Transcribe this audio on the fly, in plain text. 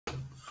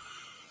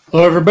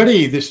Hello,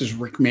 everybody. This is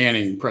Rick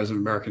Manning, President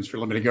of Americans for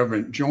Limited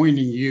Government,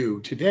 joining you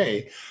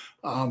today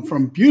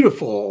from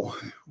beautiful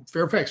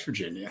Fairfax,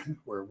 Virginia,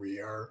 where we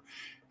are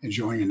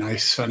enjoying a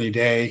nice sunny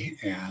day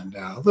and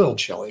a little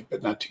chilly,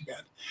 but not too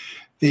bad.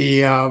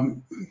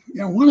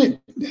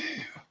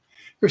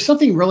 There's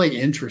something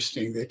really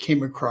interesting that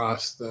came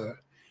across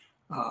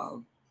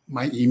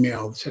my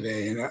email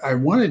today, and I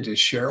wanted to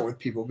share it with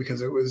people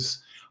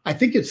because I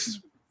think it's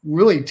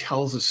really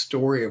tells a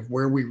story of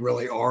where we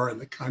really are in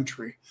the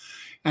country.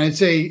 And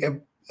it's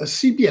a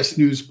CBS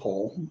News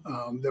poll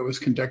that was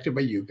conducted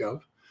by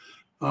YouGov.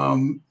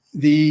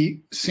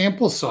 The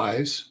sample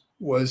size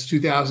was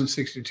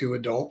 2,062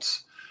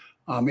 adults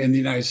in the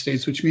United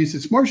States, which means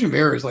its margin of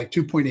error is like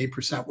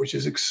 2.8%, which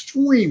is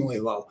extremely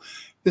low.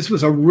 This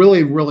was a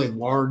really, really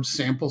large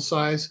sample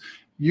size.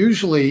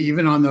 Usually,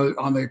 even on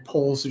the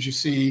polls that you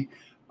see,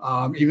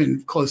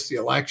 even close to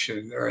the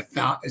election,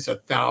 it's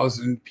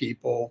 1,000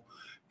 people.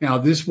 Now,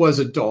 this was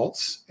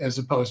adults as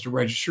opposed to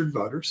registered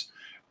voters,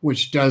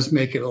 which does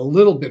make it a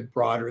little bit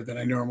broader than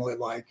I normally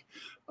like,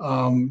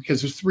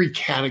 because there's three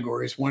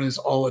categories. One is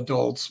all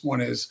adults,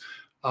 one is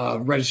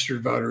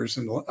registered voters,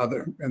 and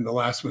the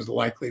last one is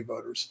likely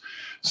voters.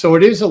 So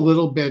it is a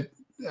little bit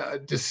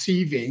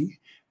deceiving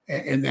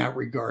in that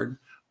regard,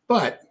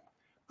 but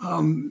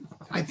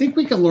I think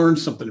we can learn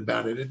something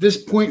about it. At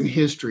this point in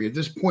history, at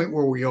this point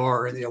where we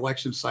are in the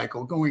election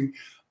cycle, going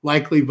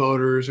likely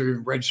voters or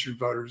even registered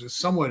voters is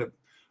somewhat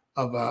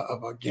of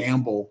a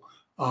gamble.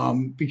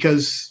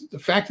 Because the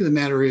fact of the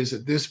matter is,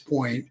 at this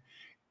point,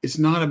 it's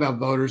not about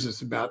voters,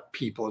 it's about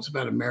people, it's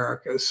about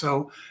America.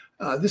 So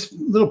this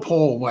little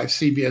poll by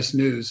CBS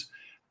News,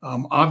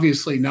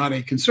 obviously not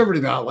a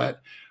conservative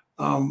outlet,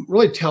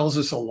 really tells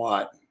us a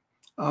lot.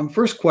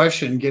 First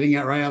question, getting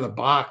it right out of the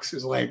box,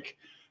 is like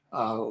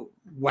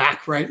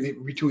whack right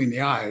between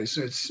the eyes.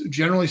 It's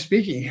generally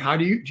speaking,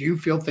 do you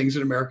feel things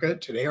in America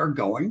today are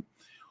going?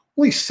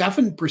 Only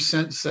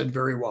 7% said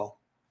very well.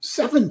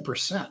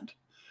 7%.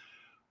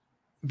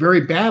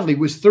 Very badly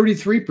was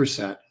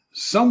 33%,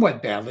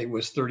 somewhat badly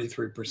was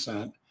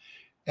 33%,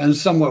 and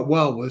somewhat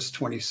well was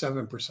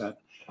 27%.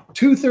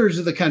 Two-thirds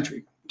of the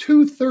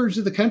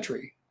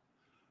country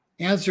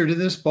answered in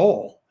this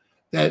poll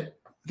that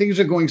things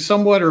are going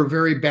somewhat or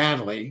very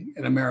badly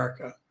in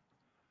America.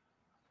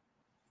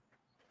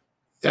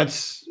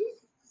 That's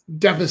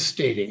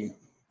devastating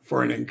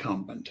for an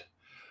incumbent.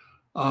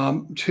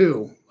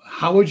 Two,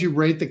 how would you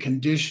rate the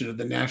condition of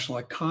the national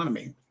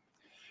economy?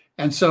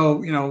 And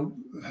so,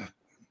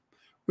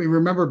 we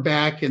remember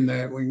back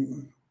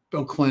when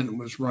Bill Clinton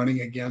was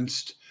running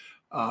against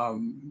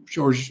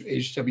George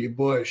H.W.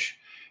 Bush,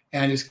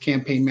 and his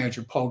campaign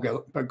manager, Paul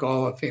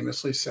Begala,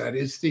 famously said,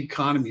 "It's the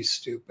economy,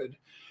 stupid."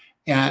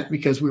 And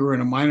because we were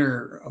in a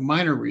minor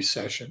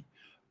recession.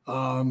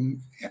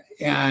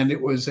 And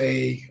it was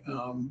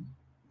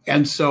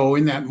and so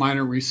in that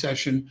minor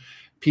recession,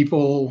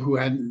 people who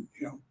had,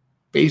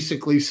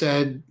 basically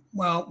said,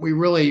 well,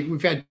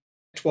 we've had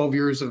 12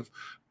 years of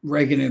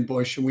Reagan and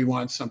Bush, and we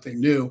want something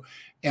new,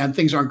 and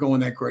things aren't going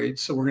that great.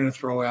 So we're going to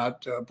throw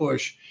out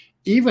Bush,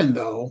 even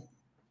though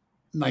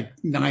like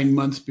 9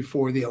 months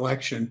before the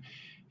election,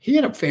 he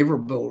had a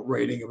favorable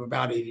rating of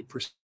about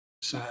 80%.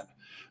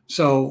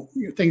 So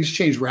things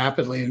change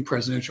rapidly in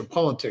presidential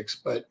politics,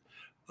 but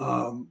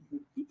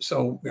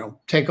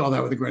take all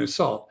that with a grain of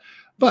salt.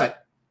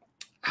 But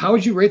how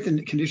would you rate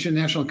the condition of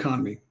the national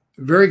economy?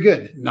 Very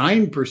good,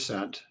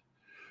 9%.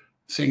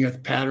 Seeing a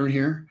pattern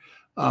here.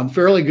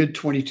 Fairly good,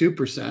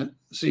 22%.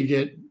 So you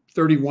get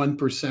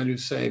 31% who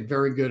say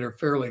very good or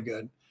fairly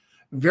good.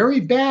 Very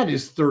bad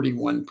is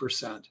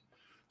 31%.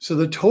 So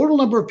the total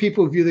number of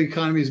people who view the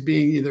economy as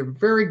being either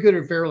very good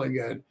or fairly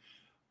good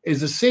is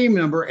the same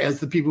number as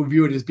the people who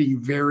view it as being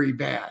very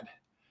bad.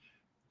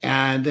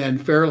 And then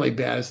fairly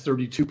bad is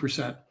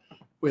 32%,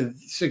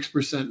 with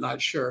 6% not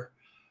sure.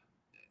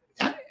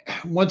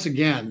 Once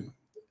again,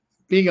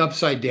 being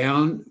upside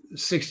down,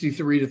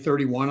 63 to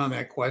 31 on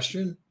that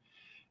question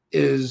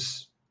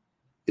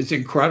it's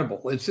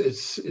incredible. It's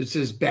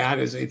as bad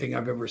as anything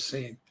I've ever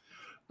seen.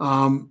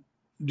 Do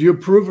you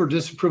approve or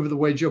disapprove of the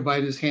way Joe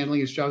Biden is handling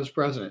his job as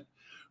president?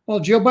 Well,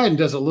 Joe Biden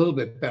does a little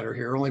bit better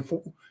here. Only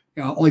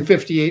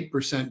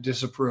 58%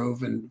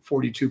 disapprove and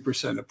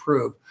 42%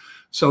 approve.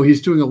 So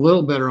he's doing a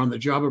little better on the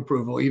job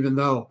approval, even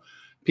though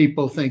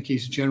people think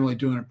he's generally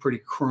doing a pretty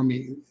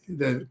crummy.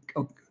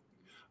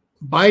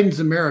 Biden's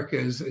America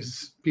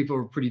is people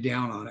are pretty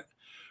down on it.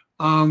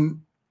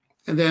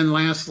 And then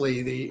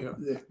lastly,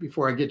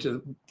 before I get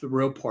to the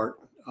real part,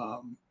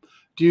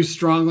 do you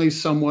strongly,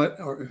 somewhat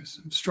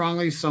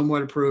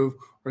approve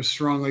or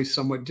strongly,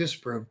 somewhat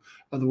disapprove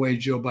of the way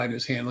Joe Biden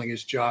is handling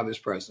his job as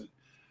president?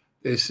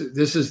 This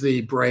is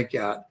the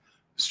breakout.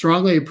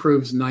 Strongly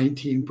approves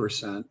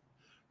 19%.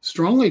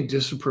 Strongly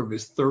disapprove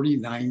is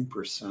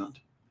 39%.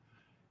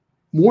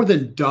 More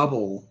than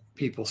double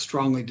people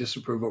strongly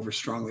disapprove over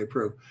strongly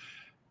approve.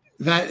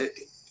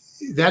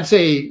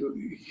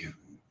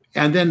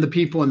 And then the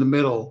people in the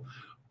middle,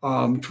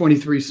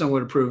 23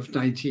 somewhat approve,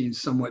 19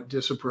 somewhat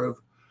disapprove.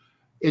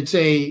 It's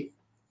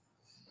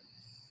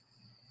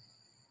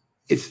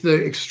it's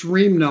the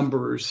extreme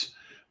numbers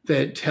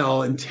that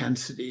tell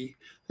intensity,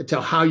 that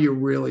tell how you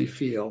really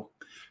feel.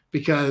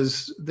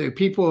 Because the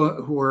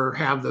people who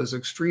have those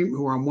extreme,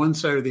 who are on one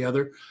side or the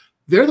other,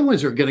 they're the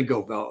ones who are going to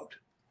go vote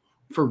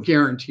for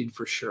guaranteed,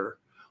 for sure.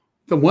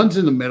 The ones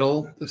in the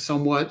middle, the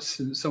somewhat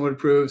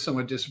approves,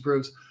 somewhat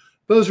disapproves,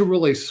 those are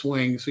really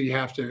swing. So you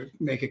have to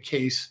make a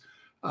case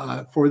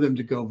for them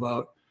to go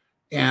vote.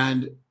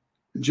 And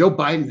Joe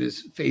Biden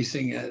is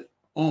facing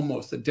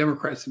the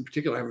Democrats in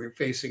particular are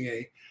facing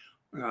a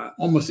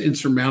almost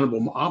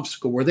insurmountable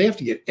obstacle where they have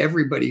to get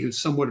everybody who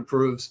somewhat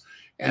approves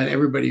and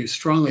everybody who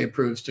strongly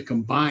approves to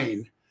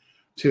combine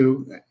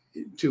to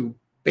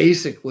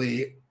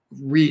basically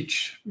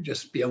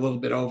just be a little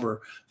bit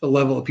over the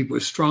level of people who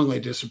strongly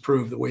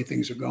disapprove the way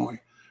things are going,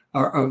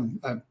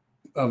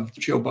 of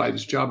Joe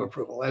Biden's job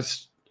approval.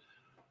 That's,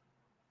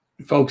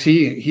 folks,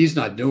 he's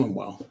not doing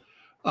well.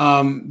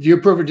 Do you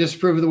approve or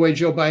disapprove of the way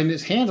Joe Biden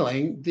is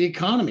handling the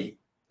economy?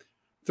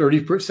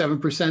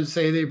 37%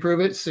 say they approve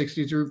it,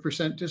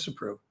 63%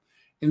 disapprove.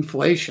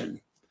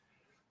 Inflation,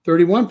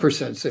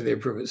 31% say they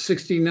approve it,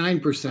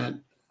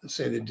 69%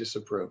 say they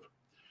disapprove.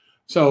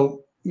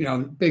 So,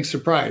 big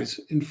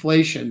surprise.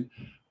 Inflation,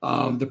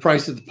 the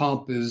price at the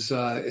pump is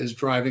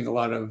driving a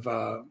lot of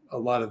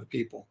the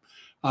people.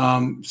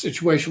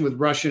 Situation with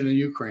Russia and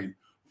Ukraine,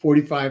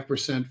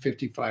 45%,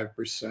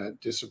 55%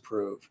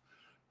 disapprove.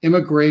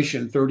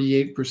 Immigration,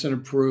 38%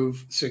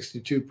 approve,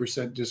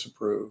 62%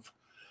 disapprove.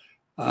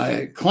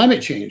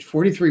 Climate change,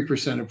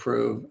 43%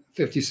 approve,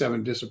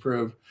 57%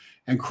 disapprove.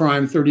 And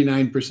crime,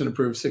 39%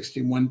 approve,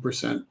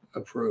 61%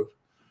 approve.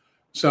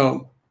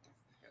 So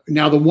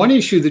now the one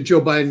issue that Joe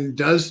Biden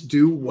does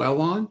do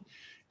well on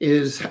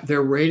is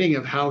their rating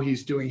of how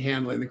he's doing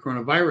handling the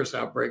coronavirus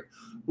outbreak,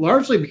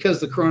 largely because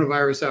the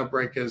coronavirus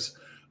outbreak has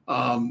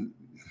kind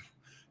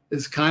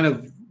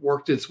of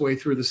worked its way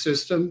through the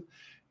system.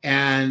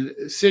 And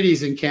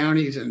cities and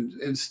counties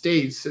and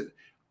states,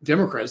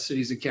 Democrats,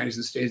 cities and counties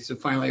and states have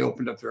finally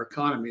opened up their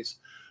economies.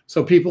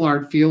 So people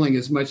aren't feeling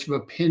as much of a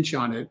pinch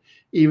on it,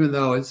 even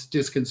though it's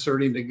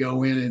disconcerting to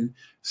go in and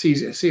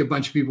see a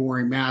bunch of people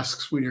wearing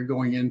masks when you're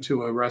going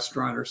into a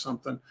restaurant or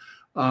something.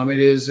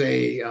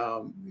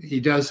 He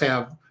does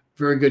have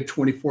very good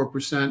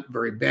 24%,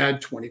 very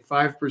bad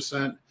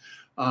 25%,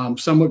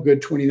 somewhat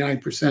good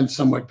 29%,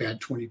 somewhat bad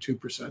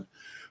 22%.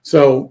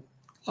 So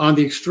on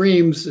the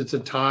extremes, it's a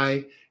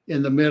tie.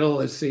 In the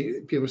middle,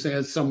 people saying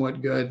it's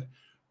somewhat good,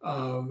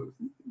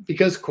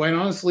 because quite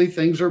honestly,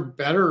 things are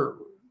better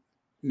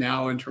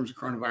now in terms of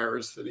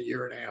coronavirus than a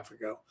year and a half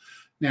ago.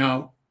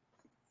 Now,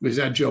 is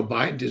that Joe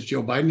Biden? Does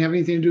Joe Biden have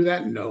anything to do with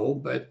that? No,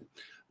 but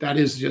that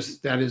is a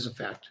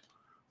fact.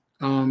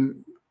 Now,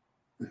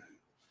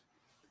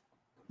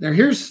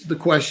 here's the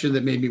question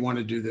that made me want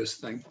to do this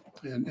thing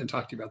and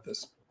talk to you about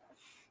this,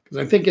 because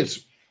I think it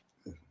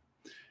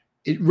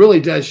really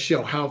does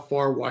show how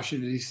far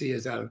Washington, D.C.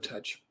 is out of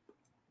touch.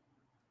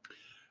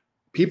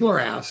 People are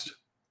asked,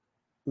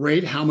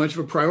 rate how much of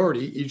a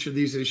priority each of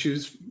these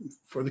issues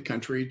for the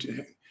country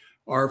to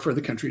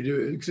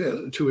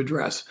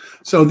address.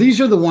 So these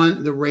are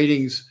the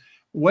ratings.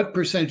 What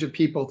percentage of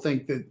people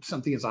think that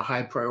something is a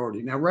high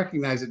priority? Now,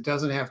 recognize it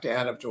doesn't have to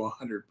add up to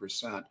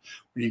 100%. When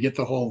you get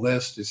the whole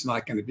list, it's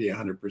not going to be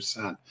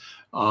 100%.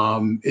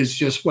 It's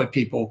just what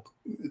people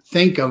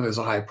think of as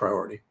a high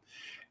priority.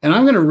 And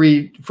I'm going to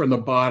read from the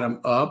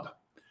bottom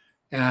up,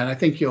 and I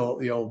think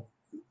you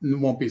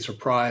won't be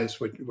surprised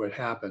what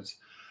happens.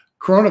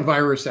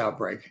 Coronavirus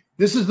outbreak.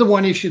 This is the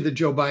one issue that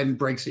Joe Biden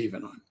breaks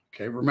even on.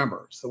 Okay,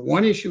 remember, it's the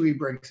one issue he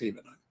breaks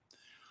even on.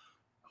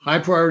 High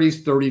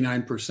priorities,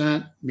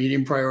 39%,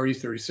 medium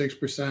priorities,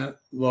 36%,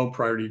 low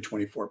priority,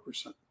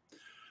 24%.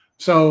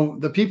 So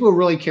the people who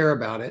really care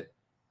about it,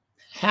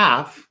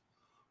 half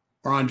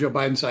are on Joe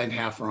Biden's side, and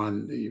half are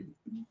on the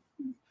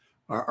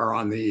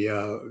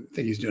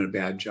think he's doing a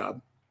bad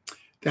job.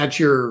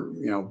 That's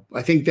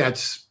I think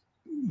that's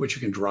what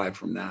you can drive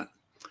from that.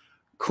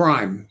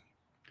 Crime.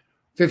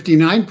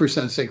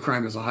 59% say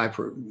crime is a high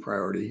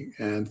priority,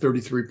 and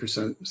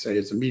 33% say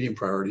it's a medium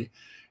priority,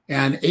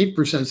 and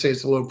 8% say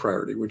it's a low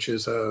priority, which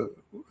is a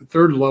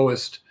third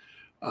lowest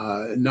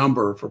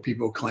number for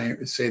people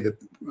say that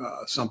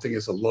something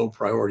is a low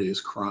priority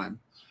is crime.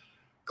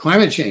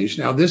 Climate change.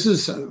 Now, this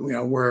is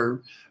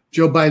where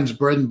Joe Biden's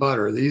bread and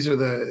butter.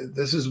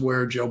 This is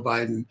where Joe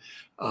Biden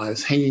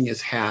is hanging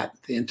his hat.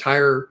 The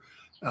entire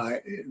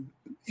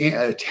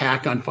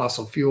attack on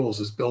fossil fuels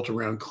is built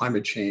around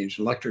climate change,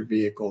 electric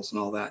vehicles, and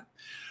all that.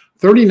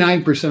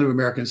 39% of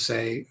Americans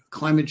say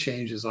climate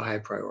change is a high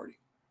priority.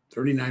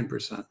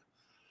 39%.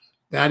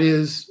 That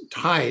is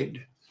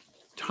tied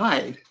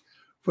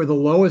for the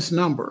lowest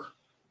number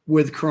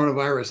with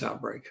coronavirus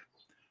outbreak.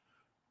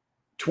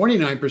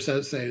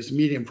 29% say it's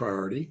medium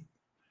priority,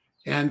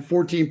 and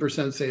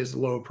 14% say it's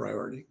low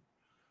priority.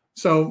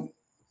 So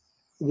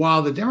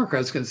while the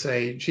Democrats can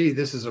say, gee,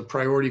 this is a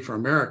priority for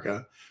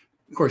America,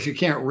 of course, you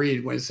can't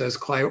read when it says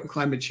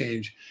climate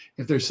change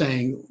if they're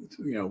saying,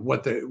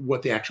 what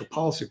the actual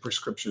policy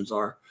prescriptions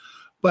are.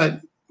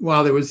 But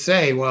while they would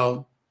say,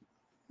 well,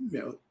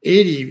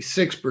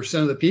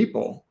 86% of the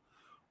people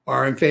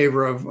are in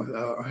favor of,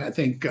 I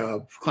think,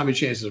 climate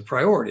change is a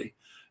priority.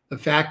 The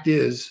fact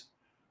is,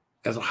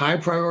 as a high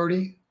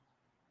priority,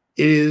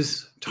 it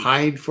is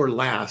tied for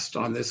last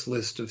on this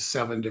list of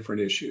 7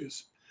 different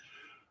issues.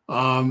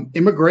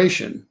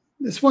 Immigration.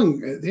 This one,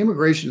 the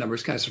immigration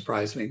numbers kind of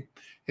surprised me.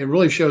 It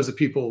really shows that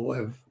people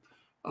have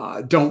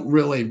don't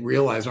really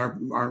realize,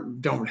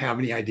 don't have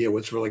any idea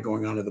what's really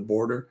going on at the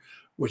border,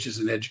 which is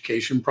an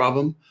education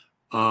problem.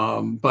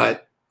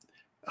 But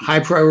high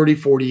priority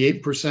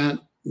 48%,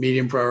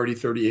 medium priority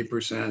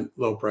 38%,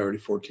 low priority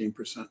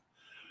 14%.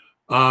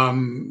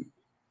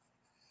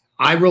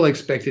 I really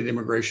expected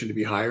immigration to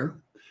be higher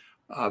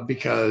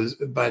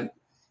but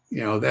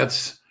you know,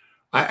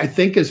 I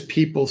think as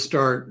people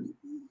start,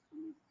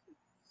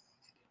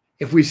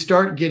 if we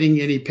start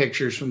getting any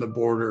pictures from the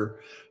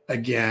border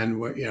again,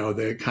 you know,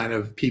 the kind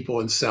of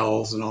people in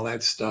cells and all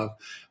that stuff,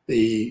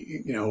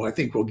 you know, I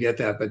think we'll get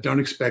that, but don't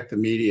expect the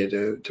media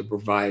to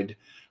provide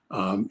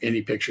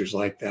any pictures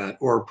like that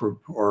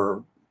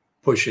or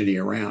push any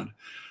around.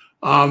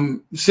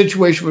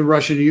 Situation with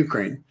Russia and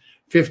Ukraine,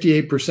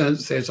 58%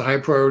 say it's a high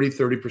priority,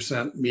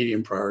 30%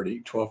 medium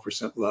priority,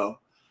 12% low.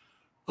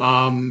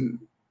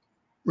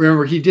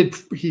 Remember, he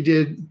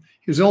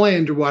was only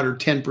underwater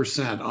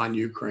 10% on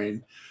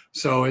Ukraine.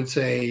 So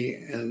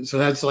so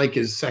that's like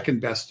his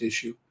second best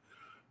issue.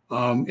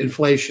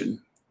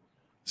 Inflation,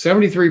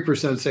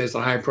 73% say it's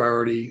a high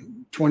priority,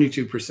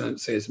 22%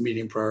 say it's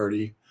medium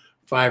priority,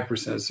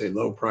 5% say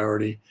low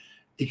priority.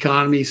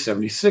 Economy,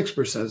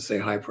 76% say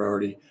high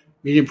priority,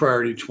 medium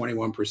priority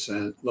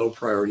 21%, low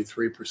priority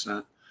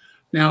 3%.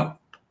 Now,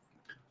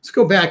 let's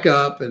go back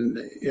up and,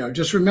 you know,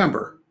 just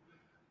remember,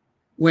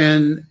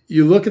 when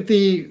you look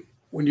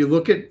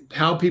at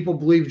how people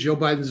believe Joe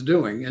Biden's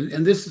doing,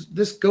 and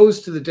this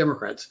goes to the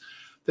Democrats.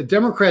 The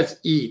Democrats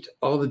eat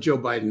all the Joe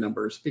Biden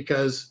numbers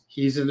because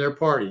he's in their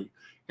party.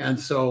 And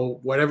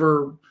so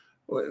whatever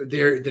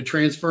the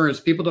transference,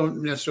 people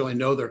don't necessarily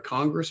know their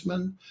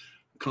congressman,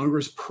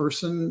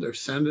 congressperson, their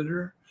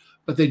senator,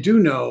 but they do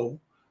know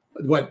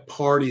what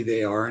party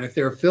they are. And if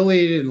they're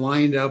affiliated and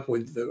lined up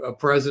with a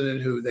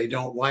president who they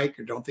don't like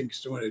or don't think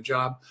is doing a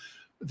job,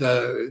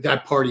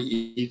 that party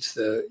eats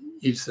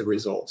the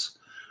results.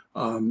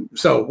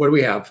 So what do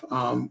we have?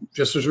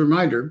 Just as a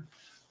reminder,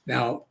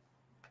 now,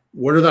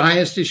 what are the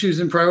highest issues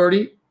in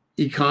priority?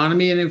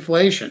 Economy and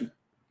inflation.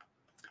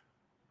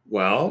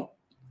 Well,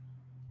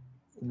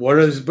 what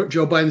is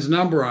Joe Biden's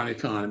number on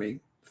economy?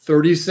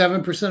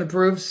 37%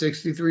 approve,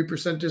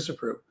 63%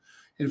 disapprove.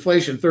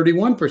 Inflation,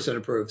 31%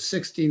 approve,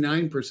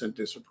 69%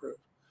 disapprove.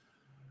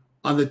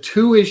 On the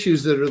 2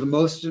 issues that are the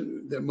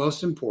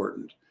most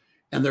important,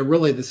 and they're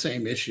really the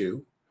same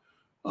issue,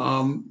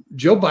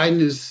 Joe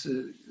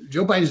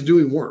Biden's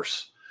doing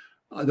worse.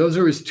 Those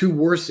are his 2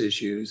 worst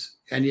issues,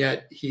 and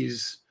yet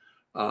he's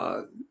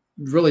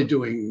really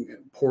doing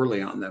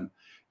poorly on them.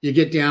 You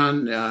get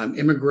down,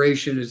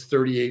 immigration is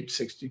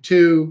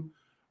 38-62.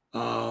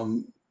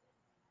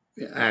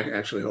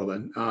 Actually, hold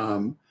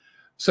on.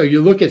 So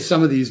you look at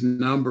some of these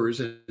numbers,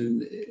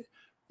 and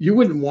you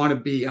wouldn't want to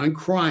be on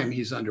crime.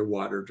 He's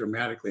underwater,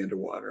 dramatically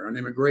underwater. On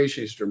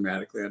immigration, he's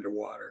dramatically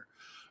underwater.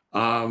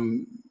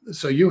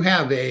 So you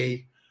have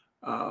a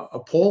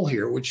poll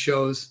here which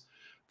shows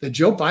that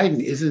Joe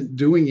Biden isn't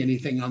doing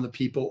anything on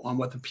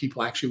what the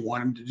people actually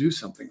want him to do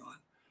something on.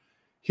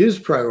 His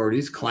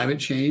priorities: climate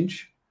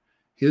change,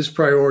 his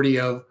priority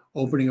of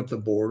opening up the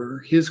border,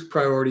 his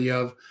priority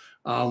of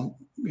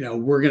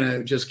we're going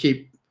to just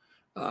going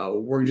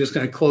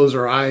to close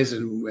our eyes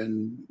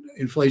and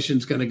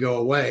inflation's going to go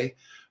away.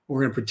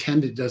 We're going to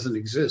pretend it doesn't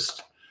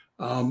exist.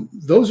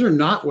 Those are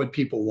not what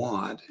people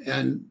want.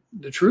 And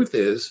the truth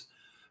is,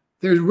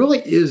 there really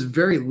is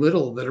very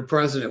little that a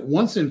president,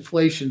 once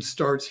inflation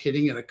starts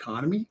hitting an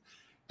economy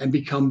and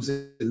becomes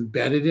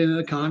embedded in an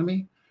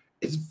economy,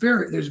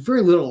 there's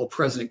very little a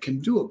president can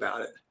do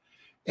about it.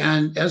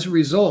 And as a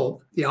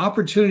result, the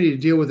opportunity to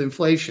deal with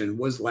inflation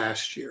was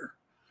last year,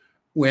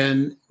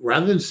 when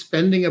rather than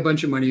spending a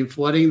bunch of money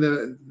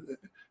and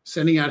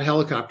sending out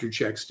helicopter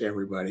checks to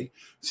everybody,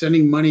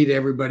 sending money to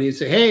everybody and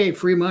say, hey,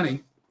 free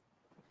money.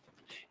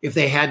 If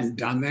they hadn't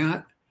done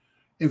that,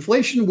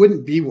 inflation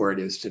wouldn't be where it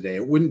is today.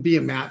 It wouldn't be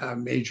a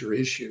major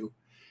issue.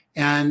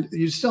 And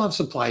you still have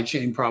supply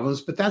chain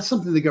problems, but that's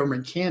something the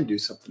government can do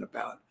something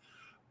about.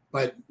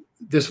 But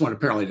this one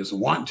apparently doesn't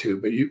want to,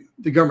 but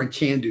the government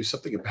can do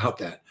something about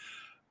that.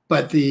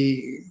 But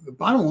the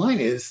bottom line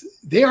is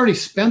they already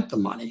spent the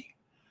money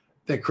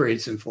that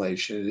creates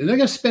inflation, and they're going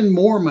to spend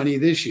more money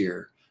this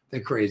year that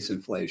creates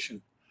inflation.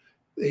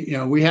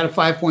 We had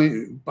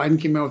Biden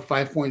came out with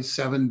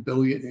 $5.7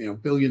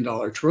 billion,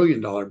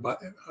 trillion dollar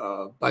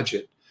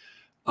budget,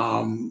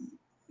 $2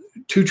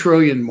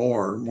 trillion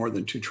more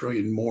than $2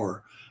 trillion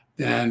more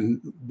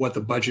than what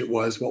the budget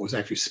was, what was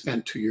actually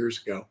spent 2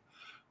 years ago.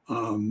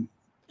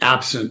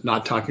 Absent,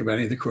 not talking about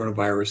any of the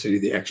coronavirus, any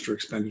of the extra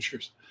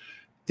expenditures.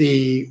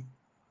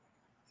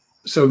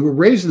 So we're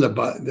raising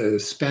the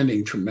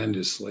spending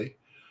tremendously.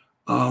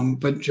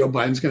 But Joe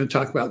Biden's going to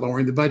talk about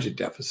lowering the budget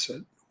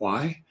deficit.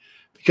 Why?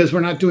 Because we're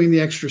not doing the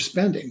extra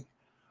spending.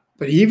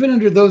 But even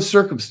under those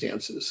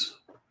circumstances,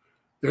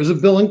 there's a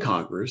bill in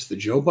Congress that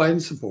Joe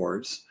Biden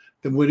supports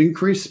that would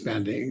increase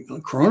spending,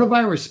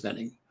 coronavirus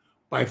spending,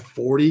 by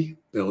 $40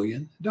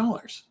 billion.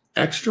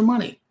 Extra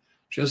money,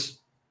 just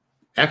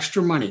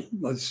extra money.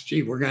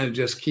 We're going to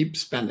just keep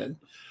spending.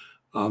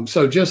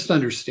 So just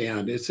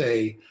understand, it's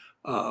the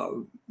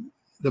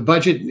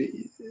budget,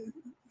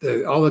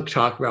 all the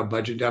talk about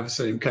budget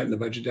deficit and cutting the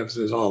budget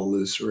deficit is all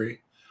illusory.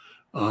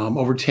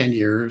 Over 10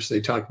 years, they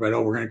talk about,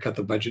 oh, we're going to cut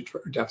the budget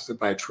deficit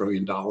by $1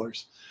 trillion.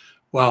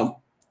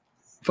 Well,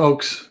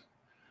 folks,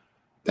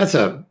 that's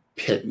a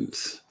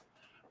pittance.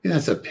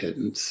 That's a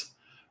pittance.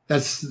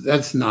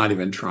 That's not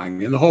even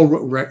trying. And the whole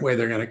way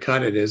they're going to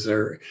cut it is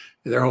they're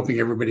hoping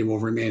everybody will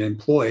remain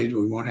employed.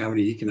 We won't have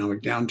any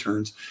economic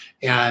downturns,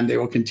 and they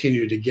will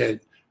continue to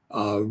get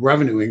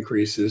revenue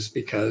increases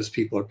because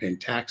people are paying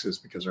taxes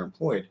because they're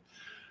employed.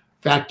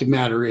 Fact of the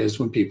matter is,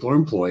 when people are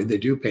employed, they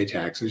do pay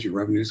taxes, your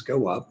revenues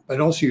go up,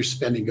 but also your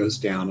spending goes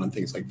down on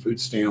things like food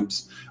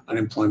stamps,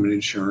 unemployment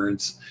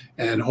insurance,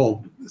 and a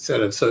whole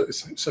set of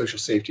social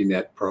safety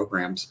net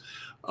programs.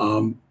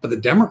 But the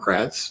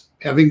Democrats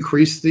have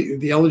increased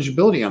the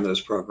eligibility on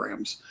those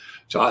programs.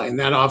 So, and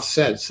that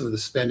offsets some of the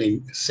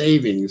spending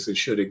savings that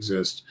should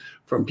exist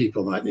from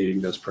people not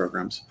needing those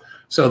programs.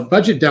 So the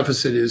budget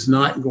deficit is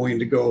not going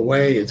to go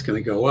away. It's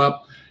going to go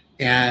up.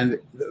 And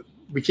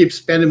we keep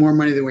spending more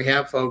money than we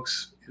have,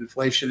 folks.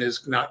 Inflation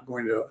is not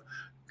going to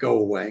go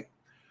away.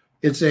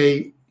 It's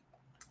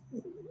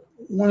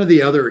one of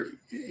the other,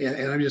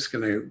 and I'm just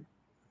going to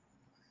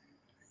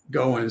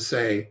go and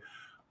say,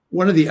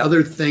 one of the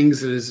other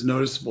things that is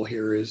noticeable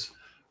here is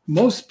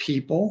most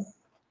people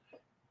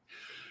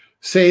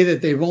say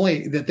that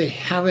they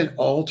haven't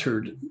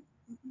altered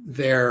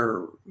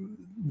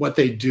what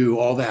they do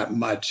all that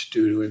much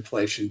due to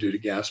inflation, due to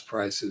gas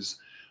prices.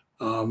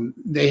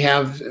 They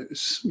have,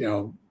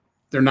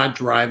 they're not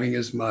driving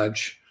as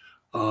much,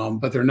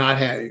 but they're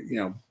not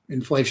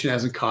inflation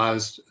hasn't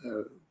caused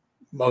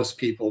most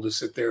people to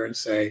sit there and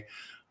say,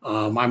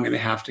 I'm going to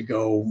have to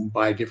go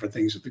buy different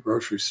things at the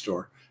grocery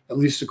store, at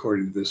least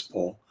according to this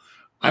poll.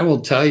 I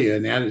will tell you,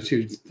 an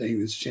attitude thing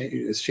that's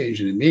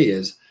changing in me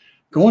is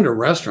going to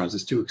restaurants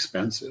is too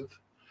expensive.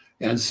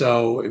 And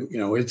so,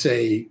 it's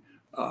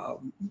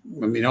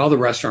all the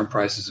restaurant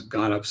prices have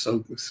gone up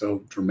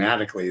so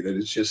dramatically that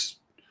it's just,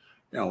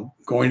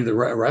 going to the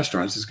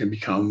restaurants is going to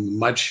become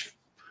much,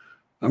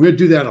 I'm going to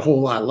do that a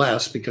whole lot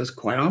less because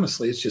quite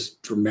honestly, it's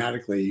just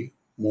dramatically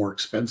more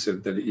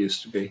expensive than it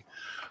used to be.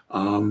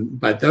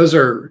 But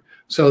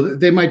so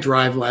they might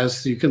drive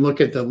less. You can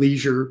look at the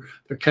leisure.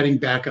 They're cutting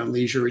back on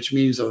leisure, which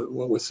means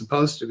what was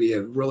supposed to be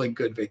a really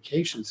good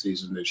vacation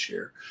season this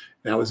year,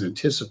 that was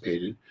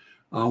anticipated,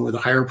 with a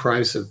higher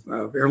price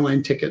of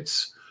airline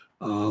tickets,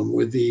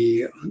 with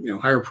the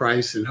higher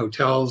price in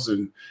hotels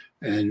and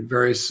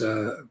various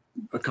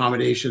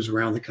accommodations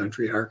around the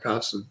country, higher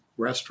costs of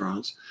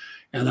restaurants,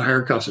 and the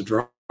higher cost of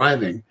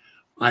driving.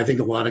 I think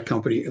a lot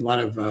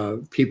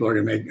of people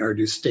are going to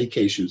do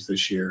staycations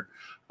this year.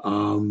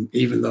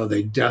 Even though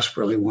they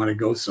desperately want to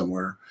go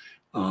somewhere.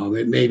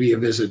 It may be a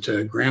visit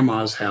to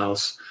grandma's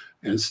house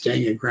and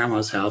staying at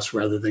grandma's house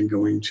rather than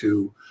going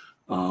to,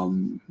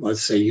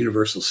 let's say,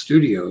 Universal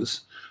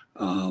Studios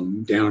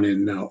down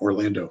in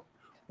Orlando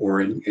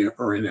or in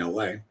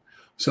LA.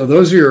 So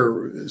those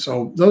are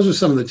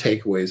some of the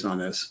takeaways on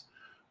this.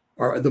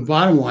 The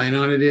bottom line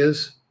on it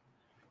is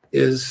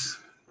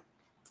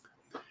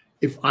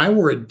if I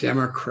were a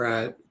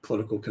Democrat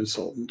political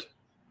consultant,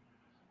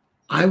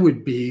 I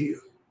would be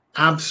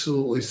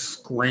absolutely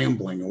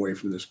scrambling away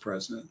from this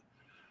president,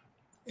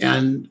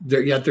 and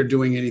yet they're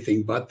doing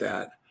anything but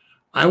that.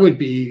 I would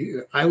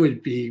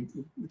be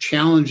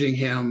challenging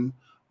him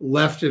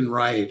left and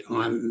right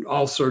on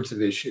all sorts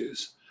of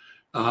issues,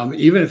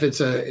 even if it's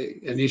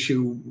an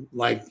issue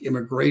like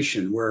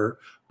immigration, where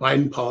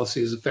Biden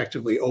policy is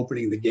effectively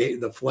opening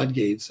the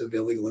floodgates of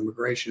illegal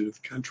immigration to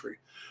the country.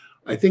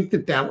 I think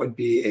that would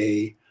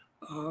be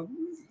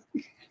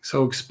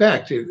so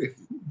expect if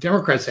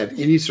Democrats have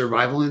any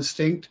survival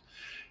instinct,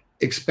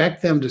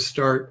 expect them to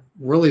start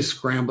really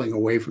scrambling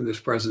away from this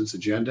president's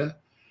agenda.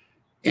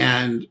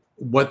 And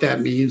what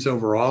that means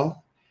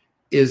overall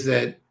is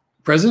that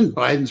President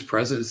Biden's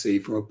presidency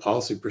from a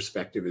policy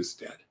perspective is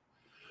dead.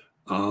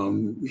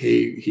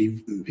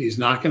 He's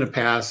not going to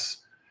pass.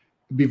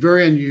 It'd be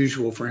very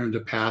unusual for him to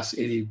pass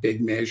any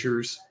big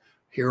measures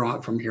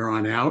from here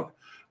on out.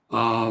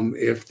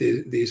 If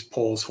these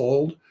polls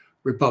hold,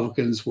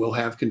 Republicans will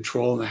have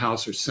control in the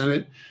House or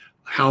Senate.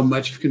 How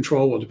much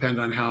control will depend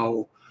on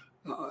how,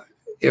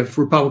 if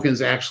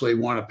Republicans actually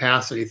want to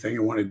pass anything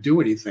and want to do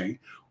anything,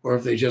 or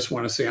if they just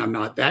want to say, I'm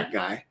not that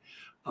guy.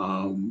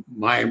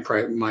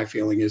 My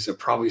feeling is they'll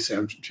probably say,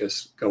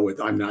 just go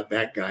with I'm not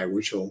that guy,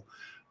 which will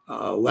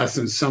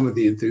lessen some of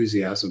the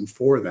enthusiasm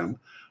for them.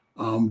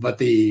 But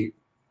the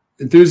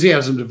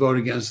enthusiasm to vote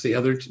against the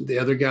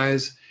other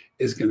guys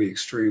is going to be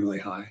extremely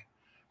high.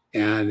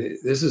 And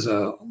this is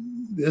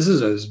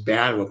as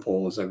bad of a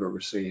poll as I've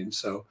ever seen.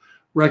 So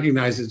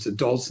recognize it's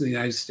adults in the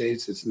United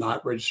States. It's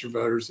not registered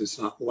voters. It's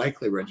not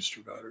likely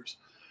registered voters.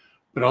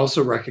 but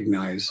also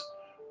recognize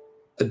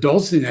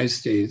adults in the United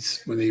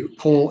States, when they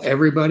poll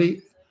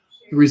everybody,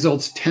 the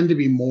results tend to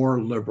be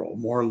more liberal,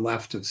 more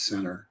left of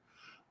center.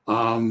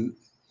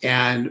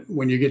 And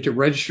when you get to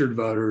registered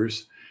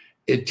voters,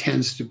 it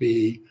tends to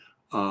be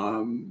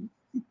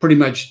pretty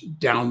much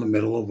down the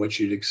middle of what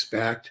you'd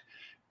expect.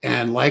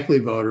 And likely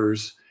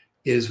voters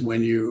is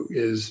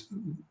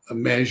a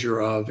measure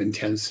of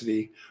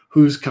intensity.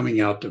 Who's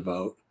coming out to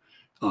vote?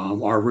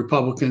 Are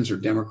Republicans or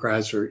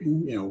Democrats or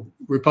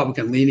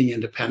Republican-leaning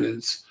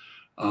independents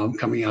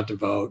coming out to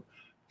vote?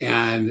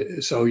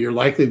 And so your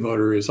likely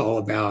voter is all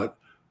about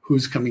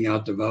who's coming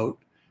out to vote.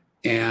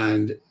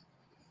 And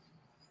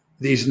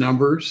these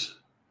numbers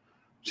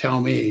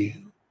tell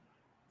me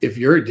if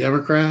you're a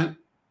Democrat,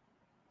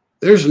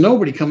 there's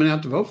nobody coming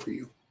out to vote for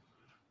you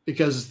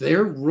because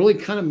they're really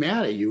kind of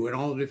mad at you in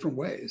all the different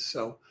ways.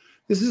 So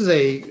this is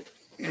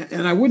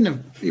and I wouldn't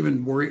have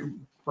even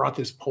brought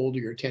this poll to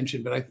your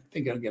attention, but I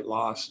think it'll get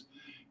lost.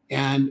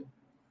 And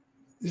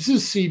this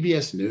is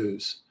CBS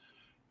News.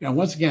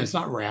 Once again, it's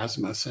not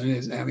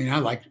Rasmussen.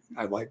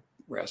 I like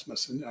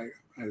Rasmussen.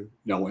 I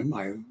know him.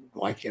 I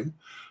like him.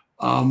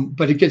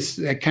 But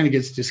that kind of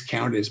gets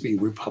discounted as being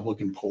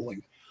Republican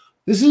polling.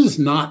 This is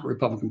not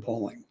Republican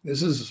polling.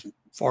 This is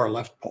far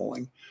left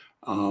polling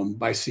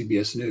by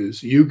CBS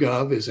News.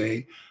 YouGov is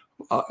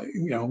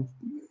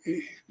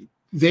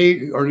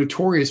they are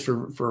notorious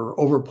for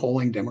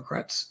overpolling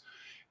Democrats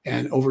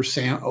and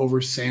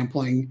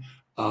oversampling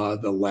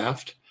the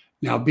left.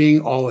 Now, being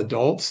all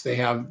adults, they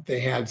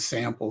had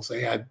samples.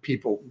 They had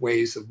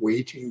ways of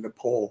weighting the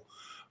poll.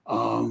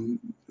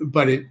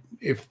 But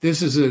if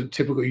this is a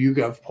typical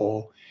YouGov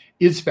poll,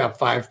 it's about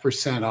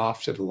 5%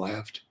 off to the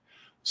left.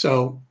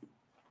 So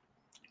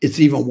it's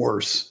even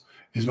worse,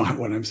 is not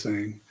what I'm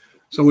saying.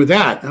 So with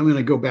that, I'm going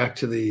to go back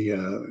to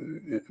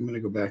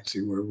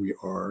where we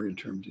are in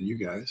terms of you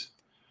guys.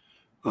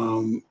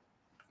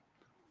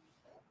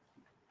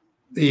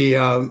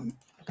 The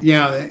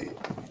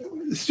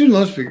student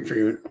loan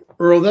figure,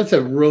 Earl, that's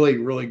a really,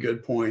 really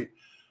good point.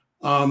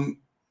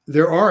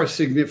 There are a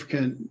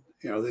significant,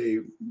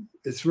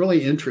 it's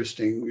really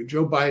interesting.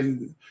 Joe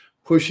Biden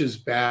pushes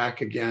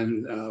back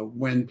again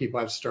when people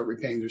have to start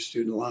repaying their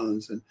student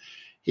loans, and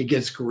he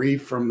gets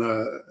grief from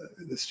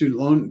the student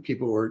loan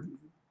people who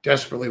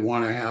desperately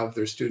want to have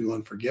their student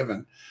loan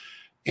forgiven.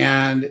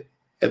 And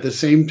at the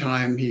same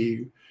time,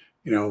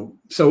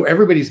 so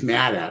everybody's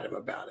mad at him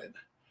about it.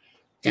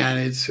 And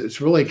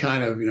it's really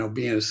kind of,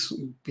 being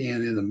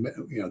in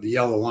the, the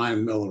yellow line in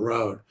the middle of the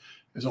road.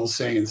 There's an old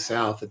saying in the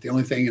South that the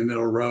only thing in the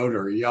middle of the road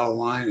are a yellow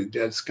line and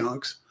dead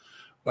skunks.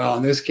 Well,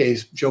 in this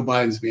case, Joe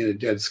Biden's being a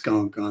dead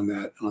skunk on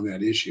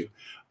that issue.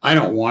 I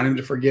don't want him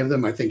to forgive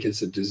them. I think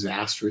it's a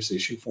disastrous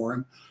issue for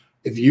him.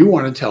 If you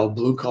want to tell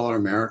blue collar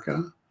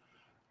America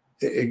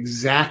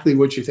exactly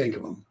what you think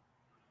of them,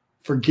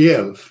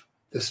 forgive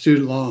the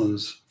student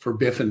loans for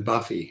Biff and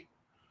Buffy,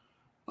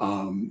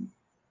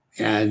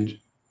 and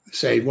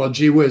say, well,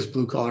 gee whiz,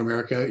 blue collar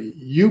America,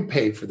 you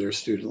paid for their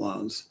student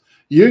loans.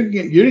 You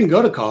didn't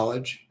go to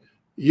college.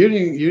 You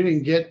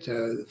didn't get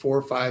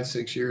 4, 5,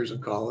 6 years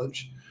of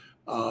college.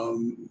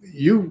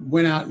 You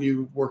went out and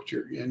you worked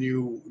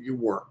you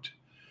worked,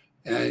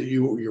 and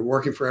you're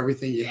working for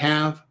everything you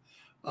have.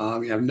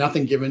 You have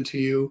nothing given to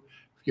you.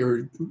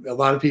 A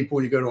lot of people,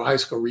 when you go to a high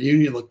school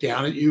reunion, look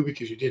down at you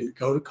because you didn't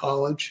go to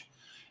college.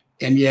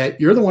 And yet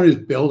you're the one who's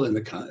building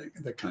the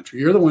country.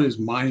 You're the one who's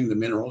mining the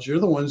minerals. You're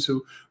the ones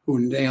who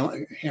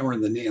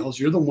hammering the nails.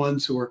 You're the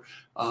ones who are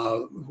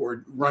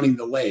running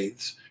the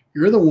lathes.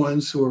 You're the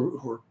ones who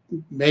are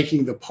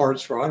making the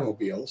parts for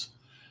automobiles.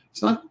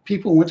 It's not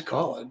people who went to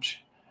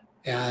college.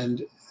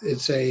 And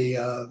it's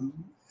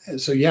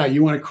so yeah,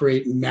 you want to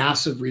create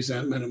massive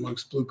resentment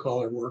amongst blue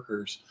collar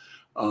workers.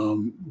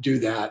 Do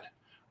that.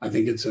 I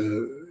think it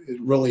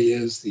really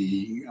is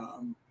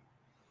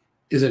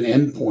is an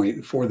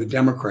endpoint for the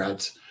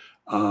Democrats,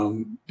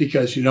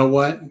 because you know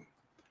what?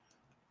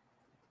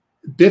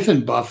 Biff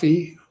and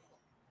Buffy,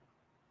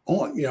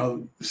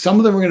 some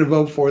of them are going to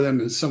vote for them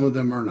and some of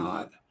them are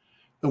not.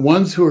 The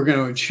ones who are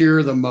going to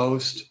cheer the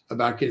most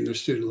about getting their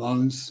student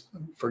loans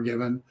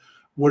forgiven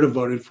would have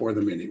voted for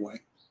them anyway.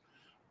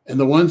 And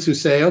the ones who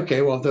say,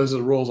 okay, well, if those are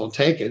the rules, I'll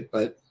take it,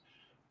 but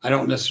I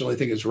don't necessarily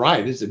think it's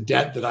right. It's a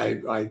debt that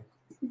I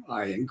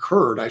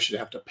incurred. I should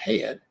have to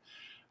pay it.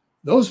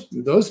 Those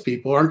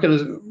people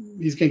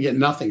he's going to get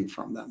nothing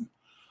from them.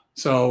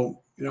 So,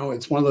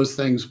 it's one of those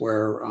things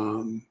where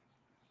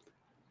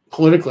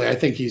politically, I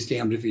think he's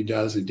damned if he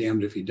does and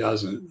damned if he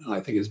doesn't.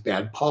 I think it's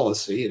bad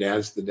policy. It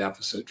adds the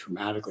deficit,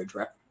 dramatically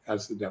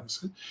adds the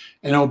deficit.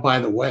 And oh, by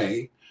the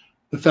way,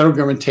 the federal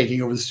government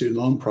taking over the student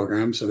loan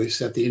program, so they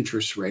set the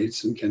interest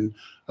rates and can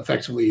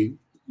effectively,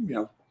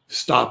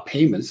 stop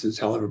payments and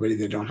tell everybody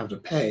they don't have to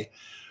pay,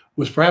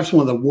 was perhaps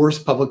one of the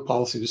worst public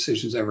policy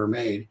decisions ever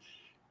made.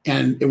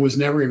 And it was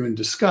never even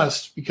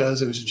discussed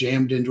because it was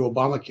jammed into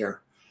Obamacare.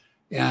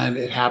 And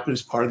it happened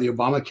as part of the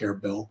Obamacare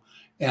bill.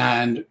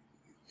 And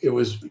it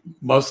was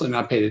mostly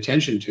not paid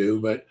attention to,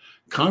 but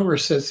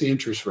Congress sets the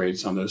interest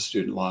rates on those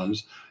student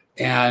loans.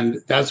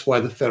 And that's why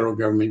the federal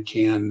government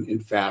can, in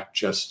fact,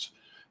 just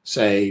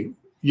say,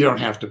 you don't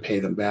have to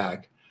pay them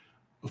back.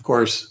 Of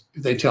course,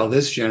 if they tell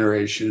this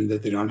generation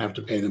that they don't have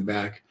to pay them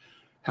back,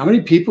 how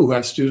many people who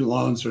have student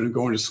loans and are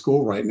going to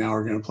school right now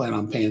are going to plan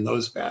on paying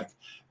those back?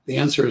 The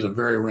answer is a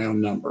very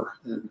round number.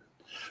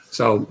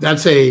 So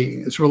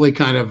it's really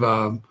kind of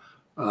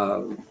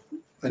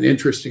an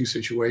interesting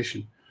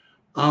situation.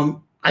 I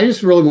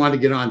just really wanted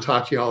to get on and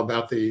talk to you all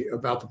about the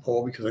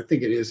poll, because I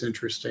think it is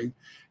interesting.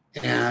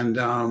 And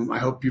I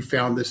hope you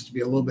found this to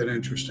be a little bit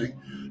interesting.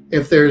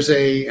 If there's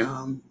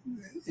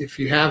if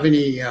you have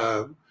any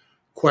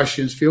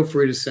questions, feel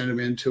free to send them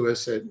in to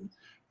us at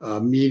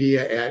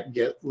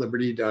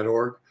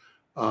media@getliberty.org.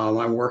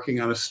 I'm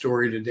working on a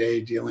story today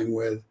dealing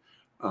with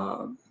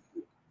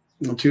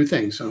two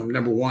things.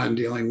 Number one,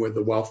 dealing with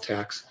the wealth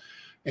tax.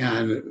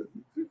 And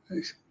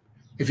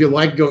if you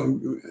like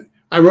going,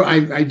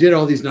 I did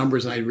all these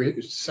numbers and I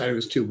decided it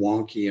was too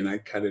wonky and I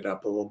cut it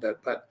up a little bit,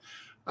 but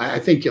I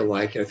think you'll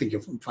like it. I think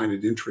you'll find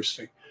it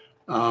interesting.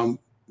 And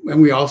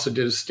we also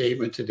did a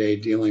statement today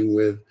dealing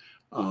with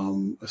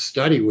a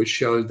study which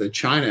showed that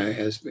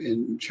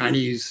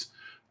Chinese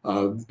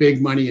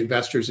big money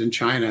investors in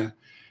China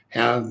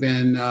have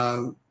been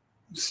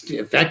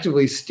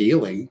effectively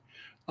stealing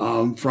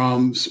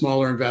from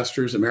smaller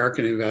investors,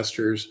 American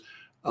investors,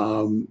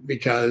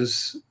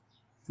 because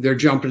they're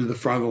jumping to the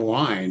front of the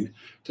line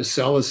to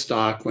sell a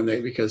stock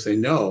because they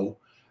know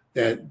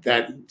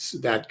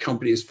that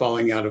company is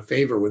falling out of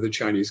favor with the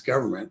Chinese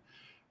government,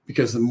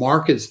 because the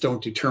markets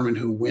don't determine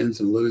who wins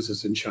and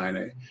loses in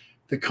China.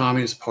 The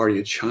Communist Party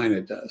of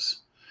China does.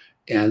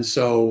 And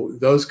so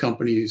those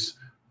companies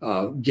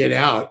get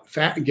out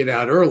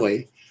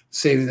early,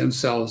 saving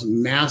themselves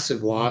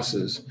massive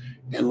losses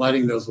and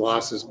letting those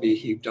losses be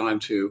heaped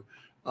onto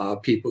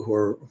people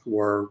who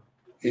are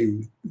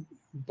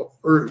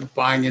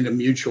buying into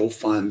mutual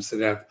funds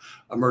that have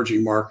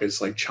emerging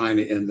markets like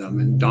China in them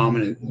and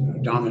dominant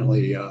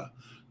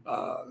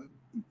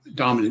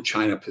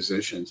China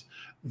positions.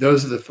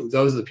 Those are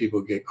the people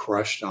who get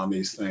crushed on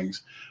these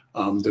things.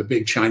 The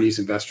big Chinese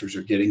investors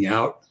are getting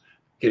out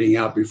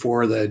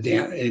before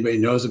anybody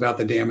knows about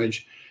the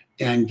damage.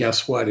 And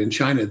guess what? In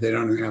China, they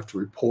don't even have to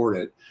report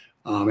it.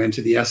 And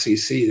to the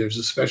SEC, there's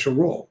a special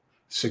rule,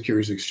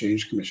 Securities and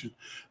Exchange Commission.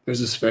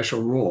 There's a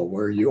special rule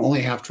where you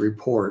only have to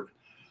report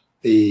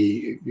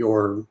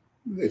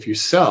if you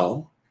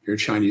sell your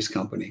Chinese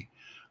company,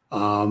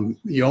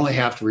 you only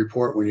have to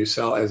report when you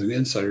sell as an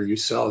insider, you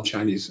sell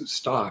Chinese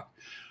stock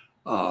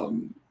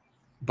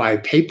by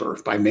paper,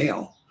 by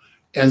mail.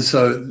 And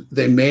so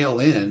they mail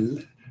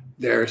in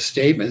their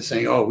statement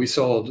saying, oh,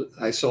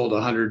 I sold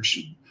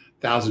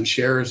 100,000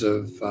 shares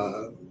of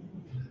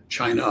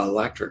China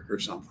Electric or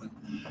something.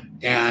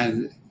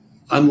 And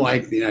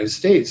unlike the United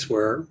States,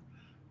 where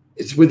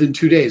it's within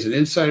 2 days, an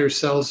insider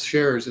sells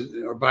shares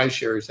or buys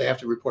shares, they have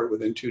to report it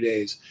within 2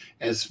 days,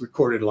 and it's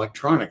recorded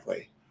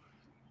electronically.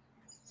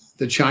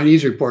 The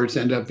Chinese reports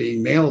end up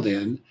being mailed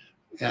in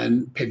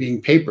and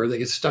being paper. They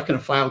get stuck in a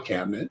file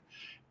cabinet,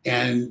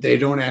 and they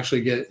don't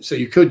actually get, so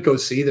you could go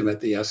see them at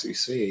the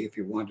SEC if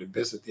you wanted to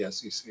visit the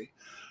SEC.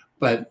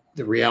 But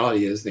the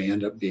reality is they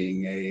end up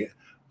being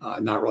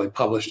not really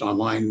published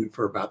online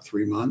for about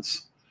 3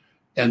 months.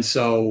 And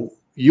so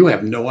you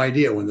have no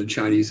idea when the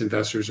Chinese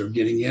investors are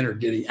getting in or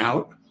getting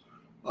out,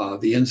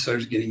 the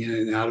insiders getting in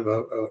and out of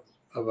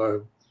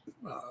a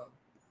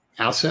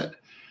asset.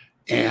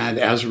 And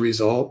as a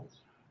result,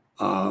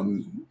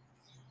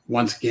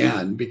 once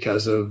again,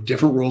 because of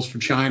different rules for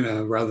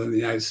China rather than the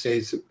United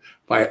States,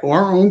 by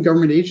our own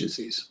government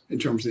agencies in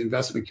terms of the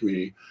investment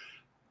community,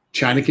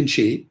 China can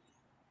cheat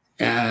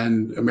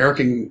and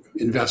American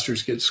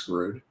investors get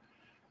screwed.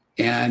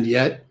 And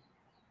yet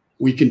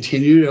we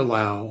continue to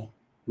allow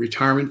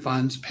retirement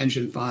funds,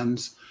 pension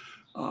funds,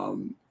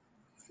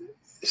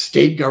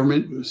 state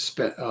government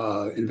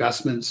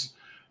investments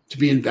to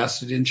be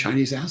invested in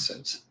Chinese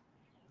assets.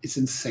 It's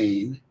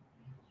insane.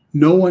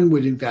 No one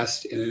would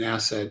invest in an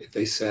asset if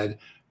they said,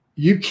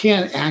 you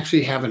can't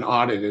actually have an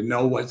audit and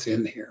know what's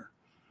in here.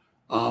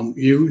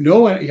 You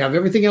have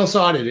everything else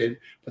audited,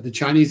 but the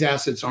Chinese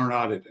assets aren't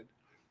audited.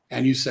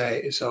 And you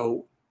say,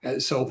 so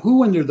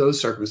who under those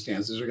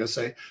circumstances are going to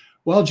say,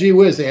 well, gee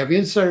whiz, they have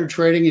insider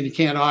trading and you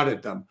can't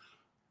audit them.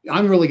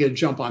 I'm really going to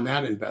jump on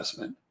that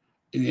investment.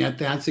 And yet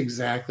that's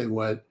exactly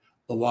what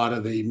a lot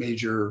of the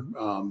major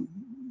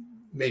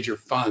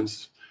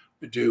funds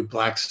do.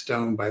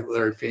 Blackstone by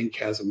Larry Fink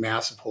has a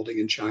massive holding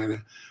in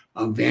China.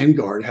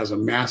 Vanguard has a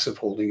massive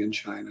holding in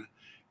China.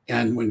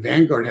 And when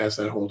Vanguard has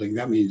that holding,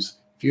 that means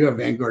if you have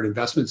Vanguard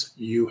investments,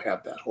 you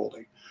have that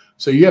holding.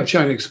 So you have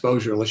China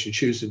exposure unless you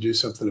choose to do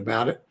something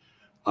about it.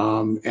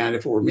 And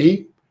if it were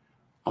me,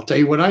 I'll tell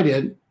you what I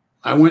did.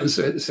 I went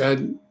and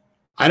said,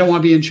 I don't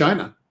want to be in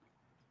China.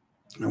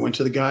 I went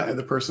to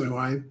the person who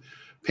I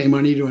pay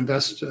money to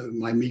invest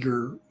my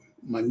meager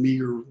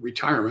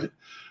retirement.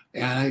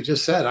 And I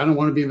just said, I don't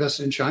want to be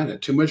invested in China.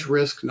 Too much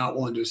risk, not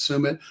willing to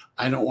assume it.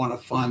 I don't want to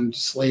fund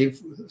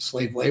slave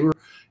labor.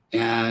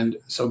 And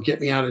so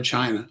get me out of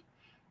China.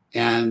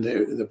 And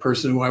the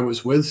person who I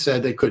was with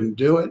said they couldn't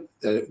do it.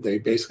 That they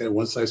basically had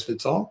one size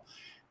fits all.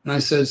 And I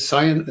said,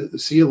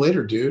 see you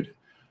later, dude,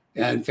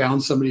 and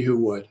found somebody who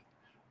would,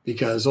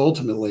 because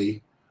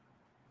ultimately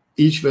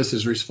each of us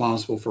is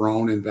responsible for our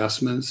own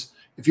investments.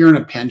 If you're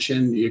in a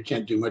pension, you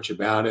can't do much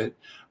about it,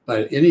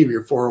 but any of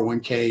your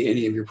 401k,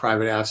 any of your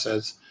private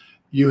assets,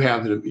 you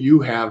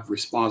have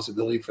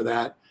responsibility for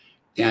that.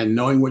 And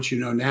knowing what you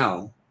know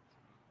now,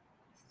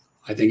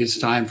 I think it's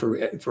time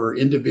for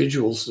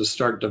individuals to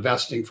start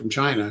divesting from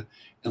China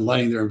and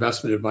letting their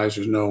investment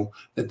advisors know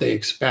that they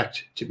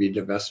expect to be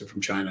divested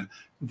from China.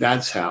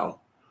 That's how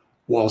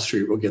Wall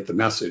Street will get the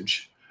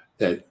message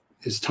that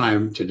it's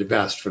time to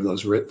divest from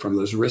those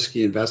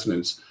risky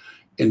investments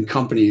in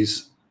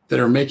companies that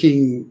are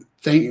making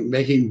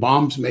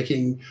bombs,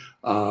 making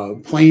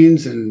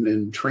planes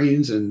and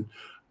trains, and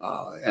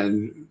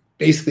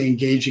basically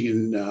engaging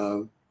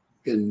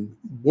in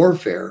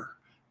warfare,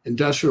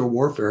 industrial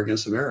warfare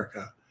against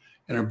America,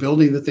 and are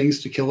building the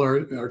things to kill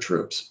our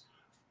troops.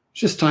 It's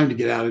just time to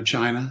get out of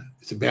China.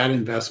 It's a bad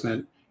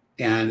investment,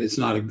 and it's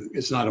not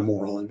a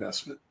moral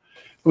investment.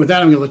 With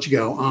that, I'm going to let you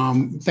go.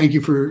 Thank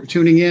you for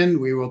tuning in.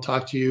 We will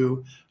talk to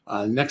you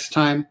next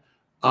time.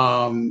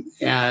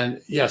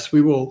 And yes,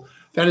 we will.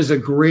 That is a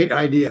great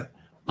idea.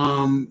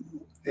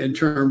 In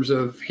terms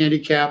of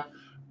handicap,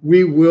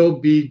 we will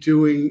be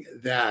doing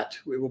that.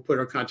 We will put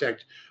our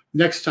contact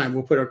next time.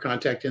 We'll put our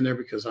contact in there,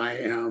 because I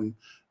am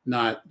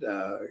not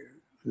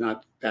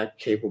that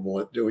capable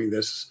at doing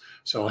this.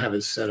 So I'll have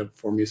it set up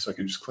for me so I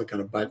can just click on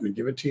a button and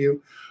give it to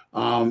you.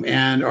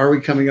 And are we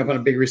coming up on a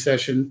big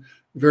recession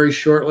very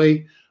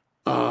shortly?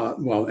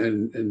 Well,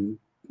 in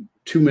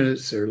 2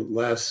 minutes or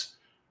less,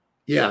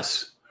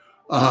 yes.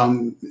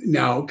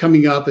 Now,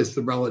 coming up is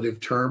the relative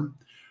term.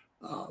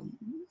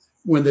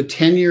 When the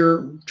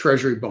 10-year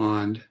Treasury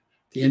bond,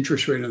 the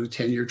interest rate on the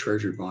 10-year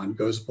Treasury bond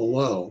goes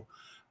below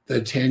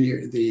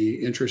the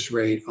interest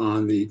rate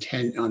on the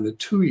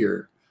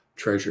 2-year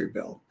Treasury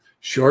bill.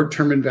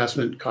 Short-term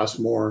investment costs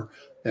more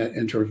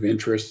in terms of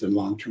interest than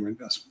long-term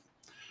investment.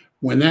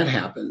 When that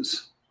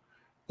happens,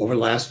 over the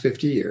last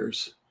 50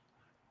 years,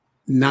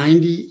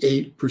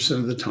 98%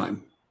 of the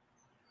time,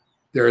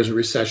 there is a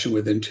recession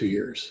within 2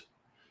 years.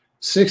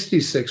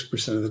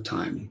 66% of the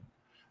time,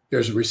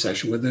 there's a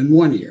recession within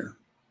 1 year.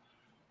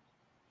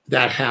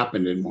 That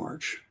happened in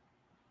March.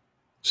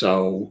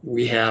 So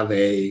we have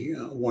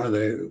one of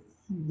the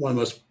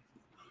most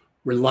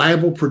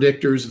reliable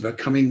predictors of a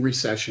coming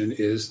recession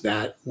is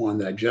that one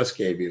that I just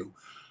gave you.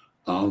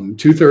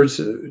 Two-thirds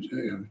of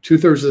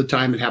the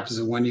time it happens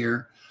in 1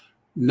 year.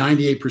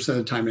 98% of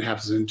the time it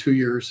happens in 2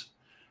 years.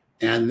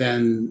 And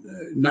then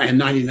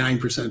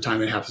 99% of the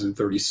time it happens in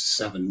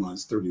 37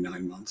 months,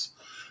 39 months.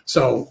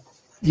 So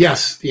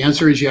yes, the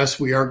answer is yes,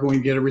 we are going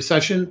to get a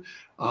recession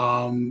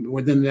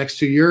within the next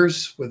 2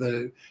 years with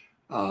a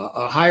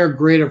higher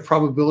grade of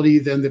probability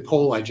than the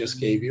poll I just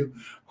gave you.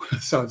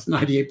 So it's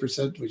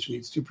 98%, which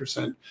means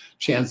 2%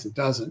 chance it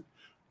doesn't.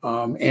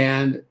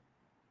 And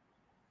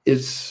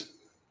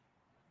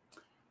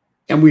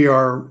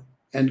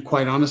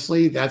quite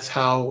honestly, that's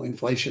how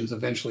inflation's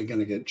eventually going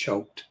to get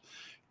choked.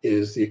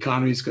 Is the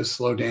economy's going to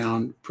slow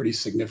down pretty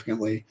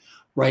significantly.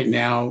 Right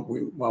now,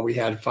 while we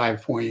had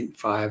 5.5,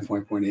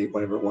 5.8,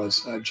 whatever it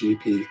was,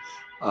 GDP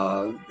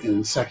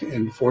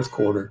in fourth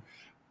quarter,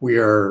 we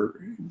are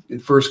in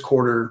first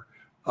quarter.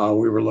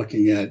 We were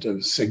looking at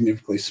a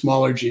significantly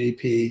smaller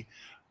GDP.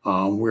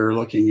 We're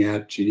looking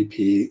at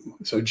GDP.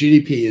 So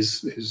GDP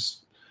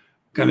is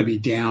going to be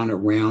down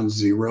around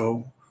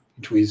zero,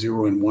 between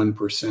 0 and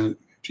 1%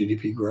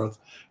 GDP growth.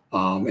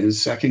 In the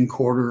second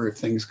quarter, if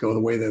things go the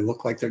way they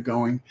look like they're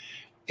going,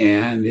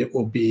 and it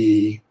will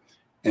be,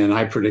 and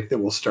I predict that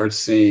we'll start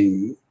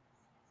seeing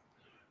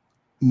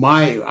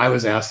I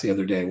was asked the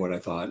other day what I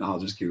thought, and I'll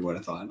just give you what I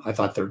thought. I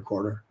thought third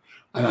quarter.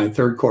 I thought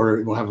third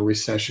quarter we'll have a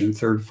recession,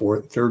 third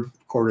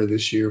quarter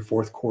this year,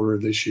 fourth quarter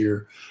this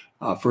year,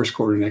 first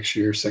quarter next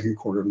year, second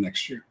quarter of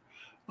next year.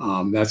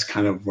 That's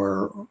kind of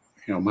where,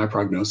 my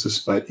prognosis,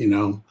 but,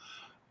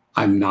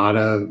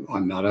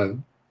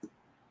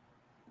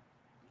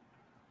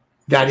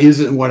 that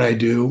isn't what I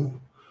do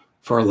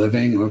for a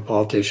living. I'm a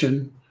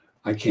politician.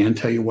 I can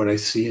tell you what I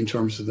see in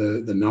terms of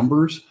the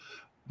numbers,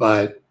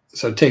 but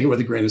so take it with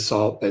a grain of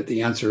salt. But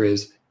the answer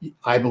is,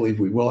 I believe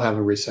we will have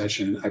a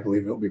recession. I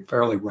believe it'll be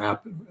fairly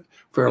rapid,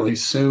 fairly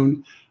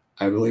soon.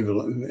 I believe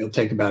it'll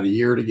take about a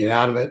year to get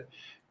out of it.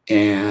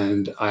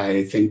 And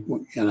I think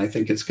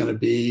it's going to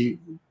be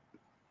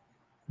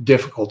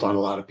difficult on a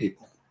lot of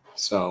people.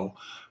 So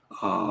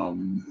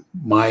in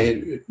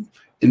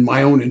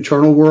my own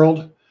internal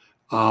world,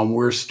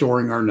 we're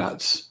storing our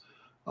nuts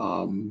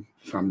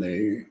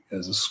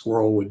as a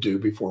squirrel would do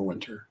before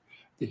winter,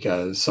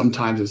 because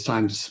sometimes it's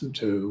time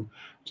to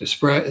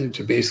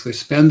basically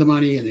spend the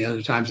money, and the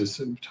other times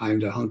it's time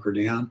to hunker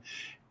down.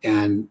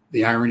 And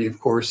the irony, of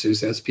course,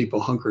 is as people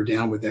hunker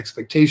down with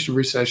expectation of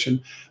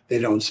recession, they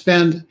don't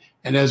spend,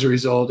 and as a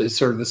result, it's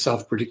sort of a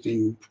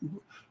self-predicting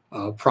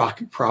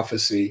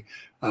prophecy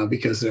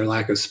because their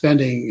lack of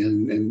spending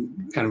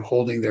and kind of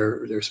holding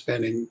their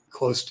spending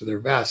close to their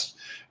vest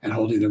and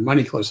holding their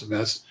money close to the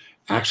vest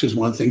actually is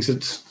one of the things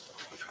that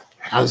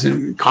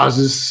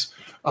causes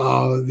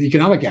the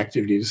economic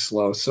activity to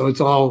slow. So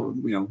it's all,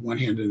 one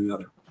hand in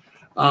another.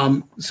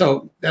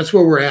 So that's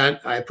where we're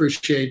at. I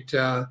appreciate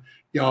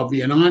y'all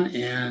being on.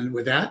 And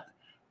with that,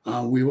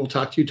 we will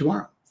talk to you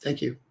tomorrow.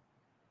 Thank you.